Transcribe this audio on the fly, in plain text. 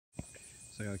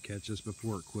I gotta catch this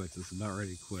before it quits. It's about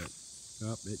ready to quit.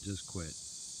 Oh, it just quit.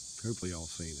 Hopefully y'all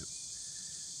seen it.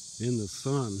 In the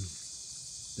sun,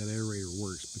 that aerator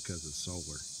works because it's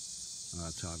solar.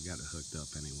 That's how I've got it hooked up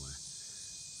anyway.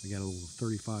 I got a little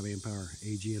 35 amp hour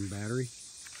AGM battery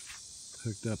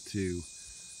hooked up to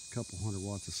a couple 100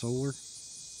 watts of solar.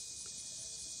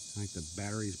 I think the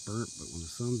battery's burnt, but when the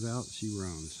sun's out, she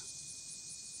runs.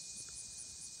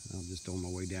 I'm just on my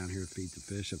way down here to feed the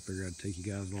fish. I figured I'd take you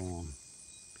guys along.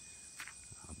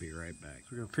 I'll be right back.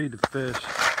 We're gonna feed the fish.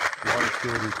 Water's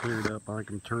good and cleared up. I think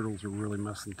them turtles are really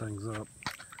messing things up.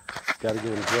 Got to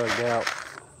get them drugged out.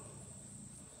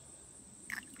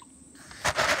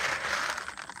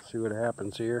 See what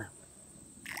happens here.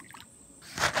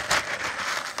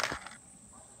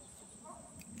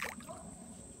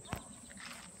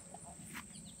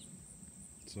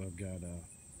 So I've got,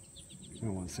 I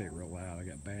don't want to say it real loud, I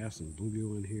got bass and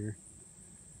bluegill in here.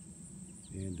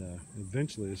 And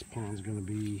eventually this pond's going to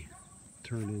be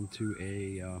turned into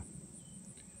a,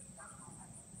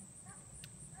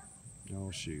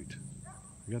 oh shoot,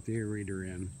 I got the aerator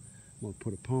in. I'm going to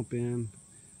put a pump in,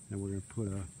 and we're going to put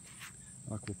a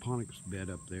aquaponics bed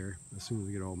up there as soon as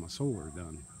I get all my solar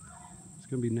done. It's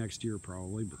going to be next year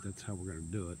probably, but that's how we're going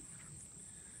to do it.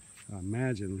 I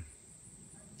imagine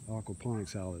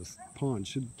aquaponics out of this pond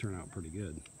should turn out pretty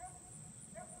good.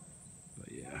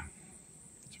 But yeah,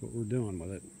 that's what we're doing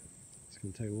with it. It's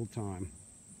going to take a little time.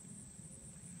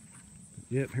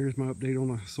 But yep, here's my update on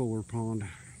the solar pond.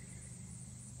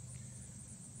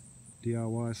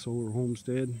 DIY solar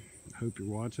homestead. I hope you're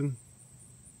watching.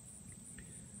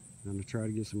 I'm going to try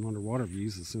to get some underwater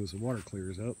views as soon as the water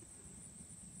clears up.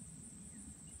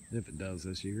 If it does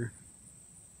this year.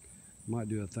 Might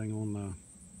do a thing on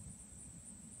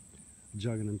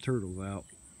jugging them turtles out.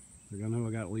 I know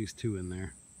I got at least 2 in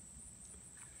there.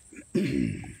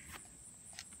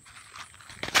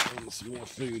 Some more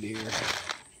food here.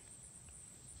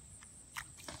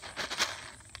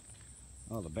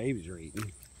 Oh, the babies are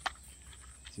eating.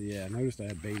 So yeah, I noticed I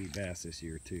had baby bass this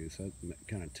year too, so that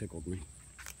kind of tickled me.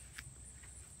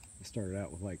 I started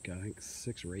out with like, I think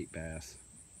 6 or 8 bass.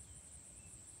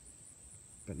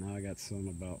 But now I got some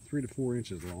about 3 to 4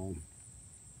 inches long.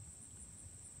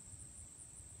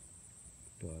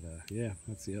 But yeah,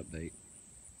 that's the update.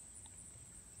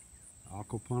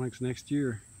 Aquaponics next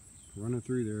year. Running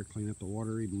through there, clean up the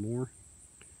water even more.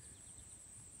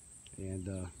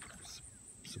 And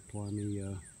supply me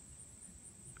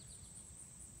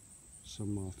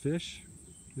some fish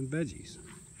and veggies.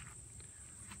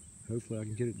 Hopefully I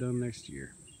can get it done next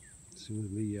year, as soon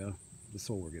as the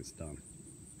solar gets done.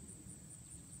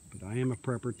 But I am a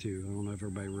prepper too. I don't know if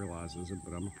everybody realizes it,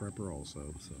 but I'm a prepper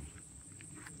also. So,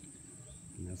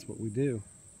 and that's what we do.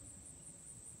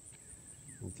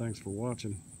 Well, thanks for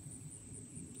watching.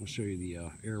 I'll show you the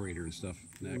aerator and stuff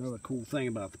next. Another cool thing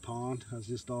about the pond, I was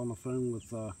just on the phone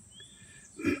with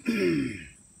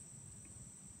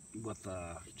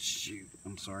shoot,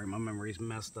 I'm sorry, my memory's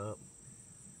messed up.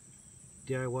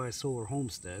 DIY Solar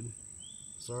Homestead.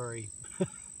 Sorry. I'm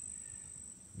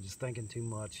just thinking too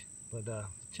much. But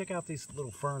check out these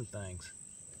little fern things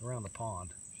around the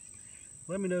pond.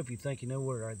 Let me know if you think you know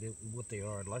what they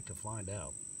are. I'd like to find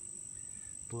out.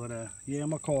 But yeah,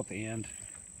 I'm gonna call it the end.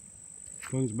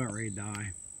 Phone's about ready to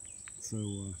die. So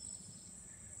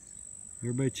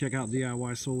everybody check out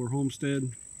DIY Solar Homestead.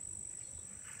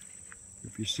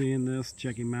 If you're seeing this,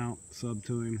 check him out, sub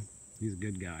to him. He's a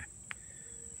good guy.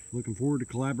 Looking forward to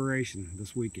collaboration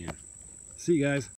this weekend. See you guys.